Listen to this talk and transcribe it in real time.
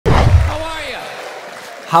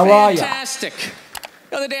How are you? Fantastic.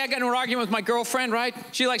 The other day I got into an argument with my girlfriend, right?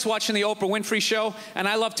 She likes watching the Oprah Winfrey Show, and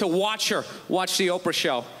I love to watch her watch the Oprah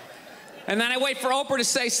Show. And then I wait for Oprah to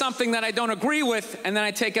say something that I don't agree with, and then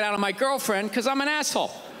I take it out on my girlfriend because I'm an asshole.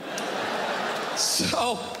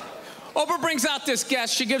 So Oprah brings out this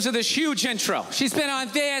guest. She gives her this huge intro. She's been on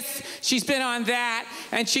this, she's been on that,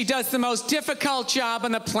 and she does the most difficult job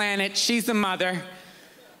on the planet. She's a mother.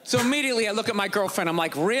 So immediately I look at my girlfriend. I'm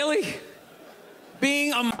like, really?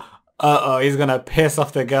 Being a... Uh-oh, he's going to piss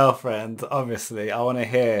off the girlfriend, obviously. I want to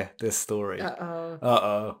hear this story. Uh-oh.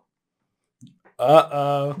 Uh-oh.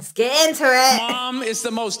 Uh-oh. Let's get into it. Mom is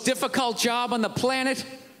the most difficult job on the planet.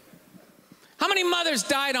 How many mothers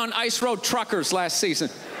died on ice road truckers last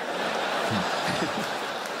season?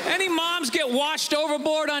 Any moms get washed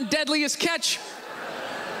overboard on Deadliest Catch?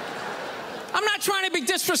 I'm not trying to be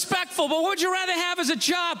disrespectful, but what would you rather have as a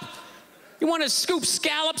job? You want to scoop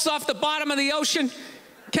scallops off the bottom of the ocean,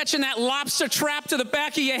 catching that lobster trap to the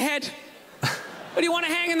back of your head? Or do you want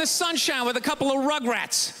to hang in the sunshine with a couple of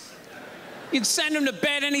rugrats? You'd send them to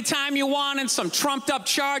bed anytime you want and some trumped up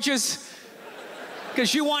charges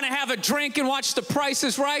because you want to have a drink and watch The Price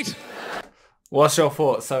is Right? What's your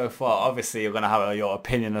thoughts so far? Obviously, you're going to have your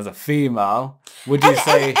opinion as a female. Would you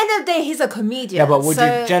say... At the end of the day, he's a comedian. Yeah, but would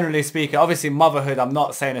you, generally speaking, obviously motherhood, I'm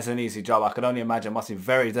not saying it's an easy job. I can only imagine it must be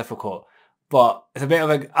very difficult. But it's a bit of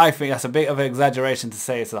a... I think that's a bit of an exaggeration to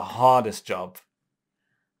say it's the hardest job.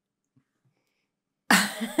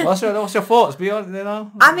 What's your thoughts? Be honest, you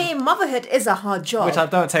know? I mean, motherhood is a hard job. Which I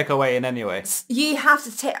don't take away in any way. You have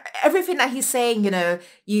to take everything that he's saying, you know,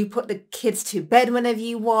 you put the kids to bed whenever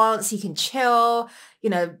you want, so you can chill, you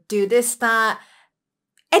know, do this, that.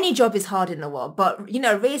 Any job is hard in the world, but, you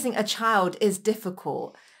know, raising a child is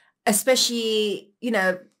difficult, especially, you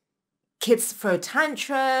know, kids throw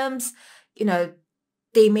tantrums, you know,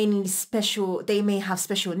 they may have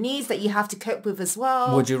special needs that you have to cope with as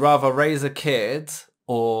well. Would you rather raise a kid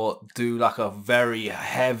or do like a very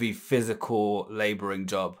heavy physical labouring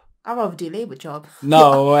job? I'd rather do labour job.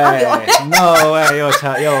 No way. No way. You're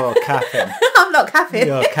capping. I'm not capping.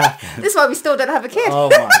 You're capping. This is why we still don't have a kid. Oh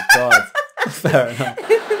my God. Fair enough.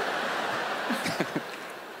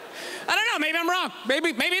 I don't know. Maybe I'm wrong. Maybe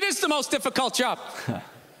it is the most difficult job.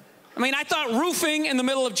 I mean, I thought roofing in the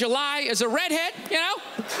middle of July as a redhead, you know?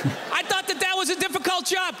 I thought that was a difficult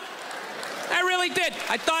job. I really did.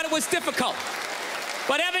 I thought it was difficult.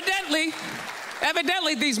 But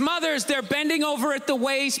evidently, these mothers, they're bending over at the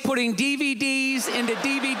waist, putting DVDs into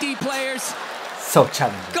DVD players. So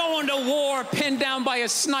challenging. Going to war, pinned down by a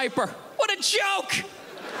sniper. What a joke!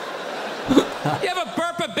 You ever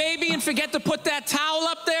burp a baby and forget to put that towel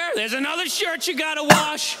up there? There's another shirt you gotta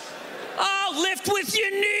wash. Oh, lift with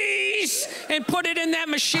your knees and put it in that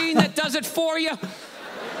machine that does it for you.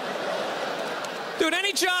 Dude,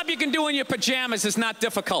 any job you can do in your pajamas is not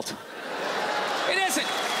difficult. It isn't.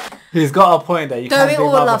 He's got a point there. Don't we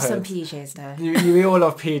all love some PJs though? We all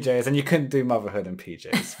love PJs, and you couldn't do motherhood in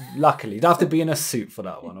PJs. Luckily, you don't have to be in a suit for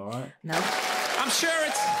that one, all right? No. I'm sure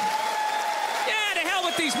it's... Yeah, to hell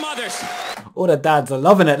with these mothers. All the dads are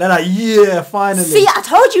loving it. They're like, yeah, finally. See, I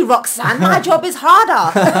told you, Roxanne, my job is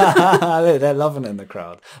harder. They're loving it in the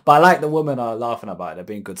crowd. But I like the women are laughing about it. They're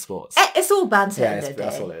being good sports. It's all banter. Yeah,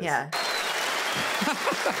 that's all it is. Yeah.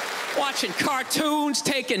 Watching cartoons,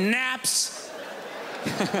 taking naps.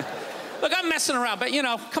 Look, I'm messing around, but you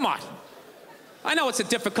know, come on. I know it's a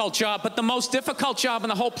difficult job, but the most difficult job on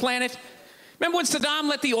the whole planet. Remember when Saddam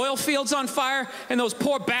lit the oil fields on fire and those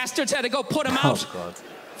poor bastards had to go put them out? Oh, God.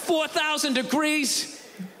 4,000 degrees,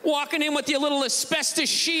 walking in with your little asbestos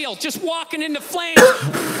shield, just walking into flames.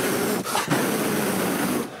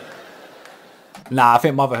 Nah, I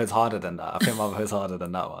think motherhood's harder than that. I think motherhood's harder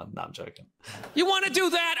than that one. Nah, I'm joking. You want to do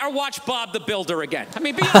that or watch Bob the Builder again? I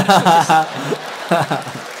mean, be honest with yourself.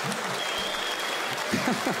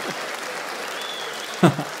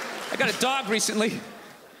 I got a dog recently.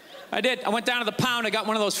 I did. I went down to the pound. I got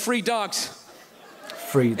one of those free dogs.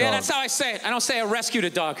 Free dog. Yeah, that's how I say it. I don't say I rescued a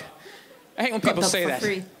dog. I hate when people say that.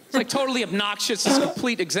 Free. It's like totally obnoxious. It's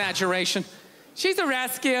complete exaggeration. She's a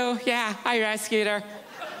rescue. Yeah, I rescued her.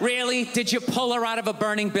 Really? Did you pull her out of a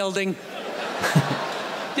burning building?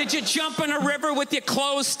 Did you jump in a river with your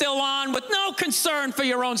clothes still on with no concern for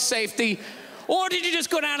your own safety? Or did you just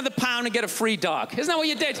go down to the pound and get a free dog? Isn't that what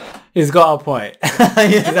you did? He's got a point.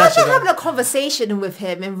 Imagine having a conversation with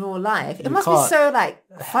him in real life. It must be so, like,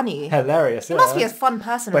 funny. Hilarious. He must be a fun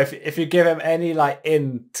person. But if you give him any, like,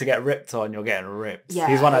 in to get ripped on, you're getting ripped. Yeah,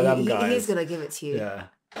 he's one of them guys. He's going to give it to you. Yeah.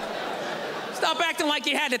 Stop acting like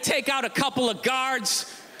you had to take out a couple of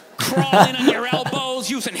guards, crawling on your elbows,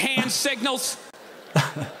 using hand signals.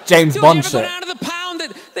 James Dude, Bond you ever shit. go down to the pound?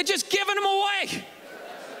 They're just giving them away.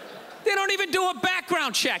 They don't even do a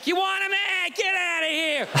background check. You want him? Hey, get out of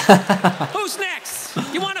here. Who's next?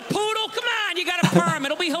 You want a poodle? Come on, you got a perm.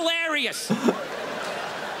 It'll be hilarious.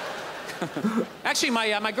 Actually,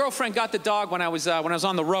 my girlfriend got the dog when I was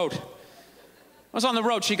on the road. I was on the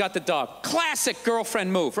road, she got the dog. Classic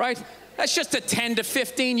girlfriend move, right? That's just a 10 to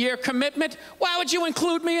 15 year commitment. Why would you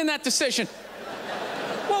include me in that decision?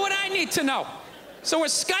 What would I need to know? So we're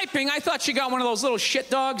Skyping. I thought she got one of those little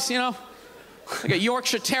shit dogs, you know? Like a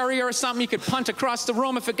Yorkshire Terrier or something you could punt across the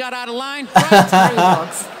room if it got out of line. Right? Terrier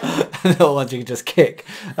dogs. The little ones you can just kick.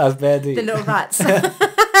 That's bad. The little rats.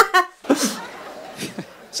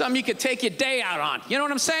 Something you could take your day out on. You know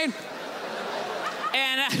what I'm saying?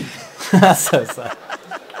 And That's so sad.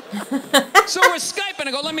 so we're Skyping.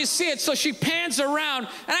 I go, let me see it. So she pans around,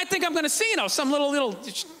 and I think I'm going to see, you know, some little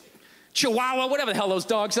Chihuahua, whatever the hell those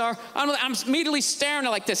dogs are. I'm immediately staring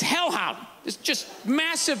at like this hellhound, this just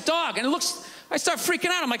massive dog, and it looks. I start freaking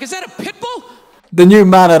out. I'm like, is that a pit bull? The new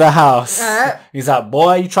man of the house. He's like,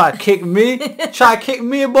 boy, you try to kick me? Try to kick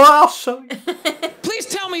me, boy, I'll show you. Please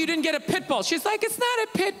tell me you didn't get a pit bull. She's like, it's not a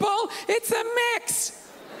pit bull, it's a mix.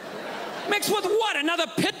 Mixed with what? Another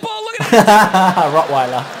pit bull? Look at it.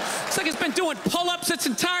 Rottweiler. It's like it's been doing pull-ups its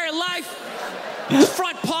entire life. Its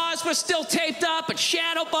front paws were still taped up and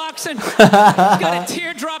shadow boxing. Got a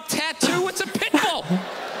teardrop tattoo. It's a pit bull.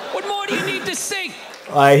 What more do you need to see?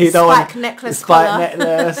 He don't Spike necklace collar.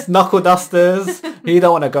 necklace, knuckle dusters. He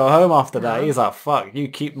don't want to go home after that. He's like, fuck, you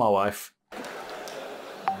keep my wife.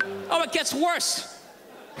 Oh, it gets worse.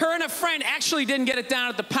 Her and a friend actually didn't get it down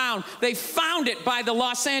at the pound. They found it by the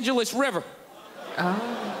Los Angeles River.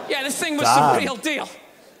 Oh. Yeah, this thing was the real deal.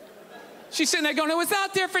 She's sitting there going, it was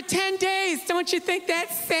out there for 10 days. Don't you think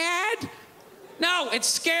that's sad? No, it's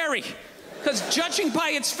scary. Because judging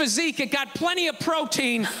by its physique, it got plenty of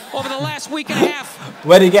protein over the last week and a half.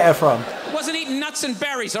 Where did he get it from? It wasn't eating nuts and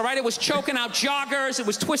berries, all right? It was choking out joggers. It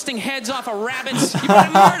was twisting heads off of rabbits. You brought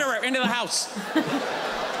a murderer into the house.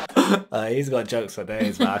 He's got jokes for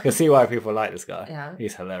days, man. I can see why people like this guy. Yeah.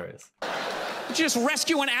 He's hilarious. You just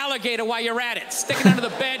rescue an alligator while you're at it. Stick it under the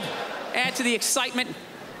bed. Add to the excitement.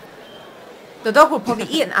 The dog will probably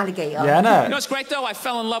eat an alligator. Yeah, I know. You know what's great, though? I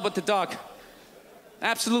fell in love with the dog.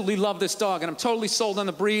 Absolutely love this dog, and I'm totally sold on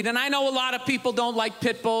the breed. And I know a lot of people don't like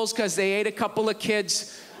pit bulls because they ate a couple of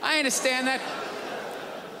kids. I understand that.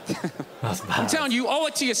 That's bad. I'm telling you, you owe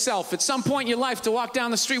it to yourself at some point in your life to walk down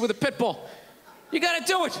the street with a pit bull. You got to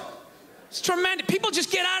do it. It's tremendous. People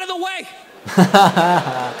just get out of the way.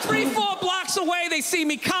 3-4 blocks away, they see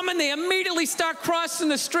me coming. They immediately start crossing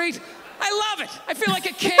the street. I love it. I feel like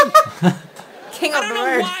a king. King I of don't the know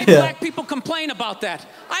road. why black people complain about that.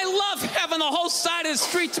 I love having the whole side of the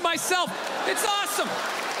street to myself. It's awesome.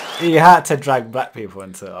 He had to drag black people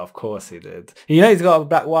into it. Of course he did. You know he's got a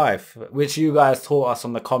black wife, which you guys taught us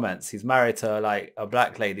on the comments. He's married to like a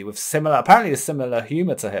black lady with apparently a similar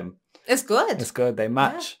humor to him. It's good. It's good. They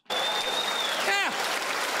match. Yeah.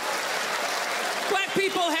 Black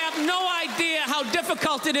people have no idea how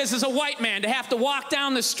difficult it is as a white man to have to walk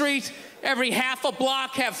down the street every half a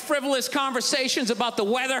block, have frivolous conversations about the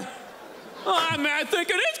weather. Oh, I'm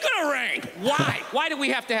thinking it's gonna rain. Why? Why do we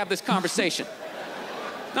have to have this conversation?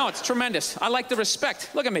 No, it's tremendous. I like the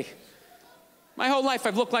respect. Look at me. My whole life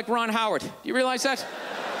I've looked like Ron Howard. You realize that?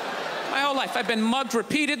 My whole life I've been mugged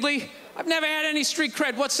repeatedly. I've never had any street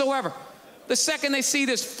cred whatsoever. The second they see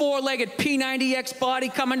this 4-legged P90X body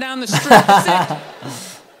coming down the street, that's it.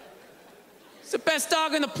 It's the best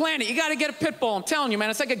dog on the planet. You got to get a pit bull. I'm telling you, man.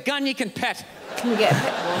 It's like a gun you can pet. Can we get a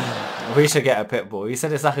pit bull? We should get a pit bull. You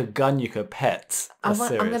said it's like a gun you could pet. I'm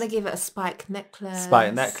going to give it a spike necklace.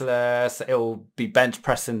 Spike necklace. It will be bench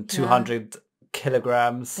pressing 200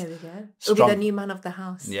 kilograms. There we go. It'll be the new man of the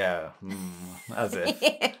house. Yeah. As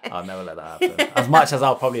if. I'll never let that happen. As much as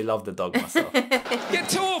I'll probably love the dog myself. Get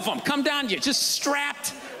 2 of them. Come down to you. Just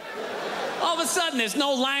strapped. All of a sudden, there's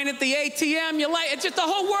no line at the ATM. It's just the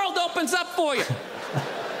whole world opens up for you.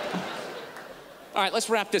 All right, let's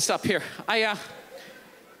wrap this up here. I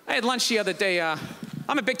had lunch the other day.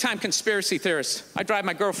 I'm a big-time conspiracy theorist. I drive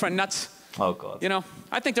my girlfriend nuts. Oh, God. You know,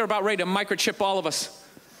 I think they're about ready to microchip all of us.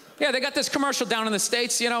 Yeah, they got this commercial down in the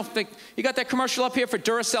States, you know. You got that commercial up here for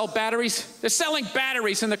Duracell batteries? They're selling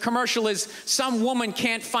batteries, and the commercial is some woman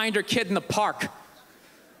can't find her kid in the park.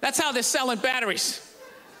 That's how they're selling batteries.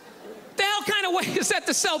 The hell kind of way is that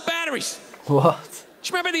to sell batteries? What? Do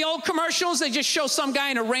you remember the old commercials? They just show some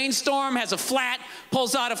guy in a rainstorm, has a flat,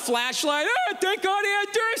 pulls out a flashlight. Oh, thank God he had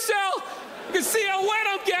Duracell. You can see how wet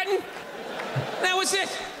I'm getting. That was it.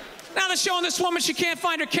 Now they're showing this woman she can't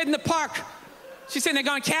find her kid in the park. She's sitting there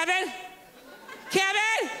going, Kevin?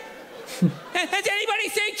 Kevin? Has anybody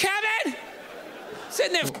seen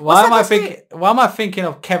sitting there. Why am I thinking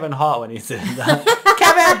of Kevin Hart when he's doing that?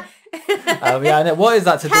 Kevin! Yeah, and what is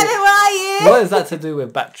that to do? Kevin, where are you? What is that to do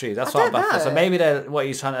with batteries? That's what I'm don't baffled. So know. maybe what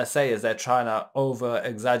he's trying to say is they're trying to over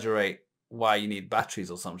exaggerate why you need batteries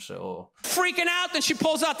or some shit. Or Freaking out, then she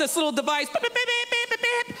pulls out this little device. Beep, beep, beep, beep, beep,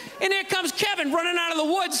 beep, and there comes Kevin running out of the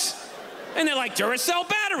woods. And they're like, Duracell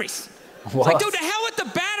batteries. It's like, dude, the hell with the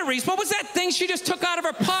batteries. What was that thing she just took out of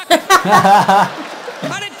her pocket?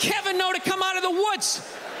 How did Kevin know to come out of the woods?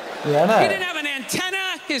 Yeah, I know. He didn't have an antenna.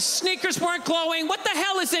 His sneakers weren't glowing. What the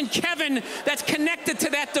hell is in Kevin that's connected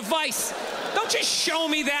to that device? Don't just show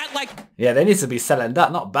me that like... Yeah, they need to be selling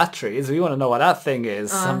that, not batteries. We want to know what that thing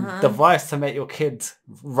is. Some device to make your kid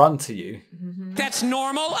run to you. That's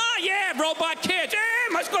normal. Oh, yeah, robot kids.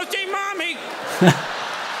 Must go see mommy.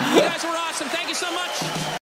 You guys were awesome. Thank you so much.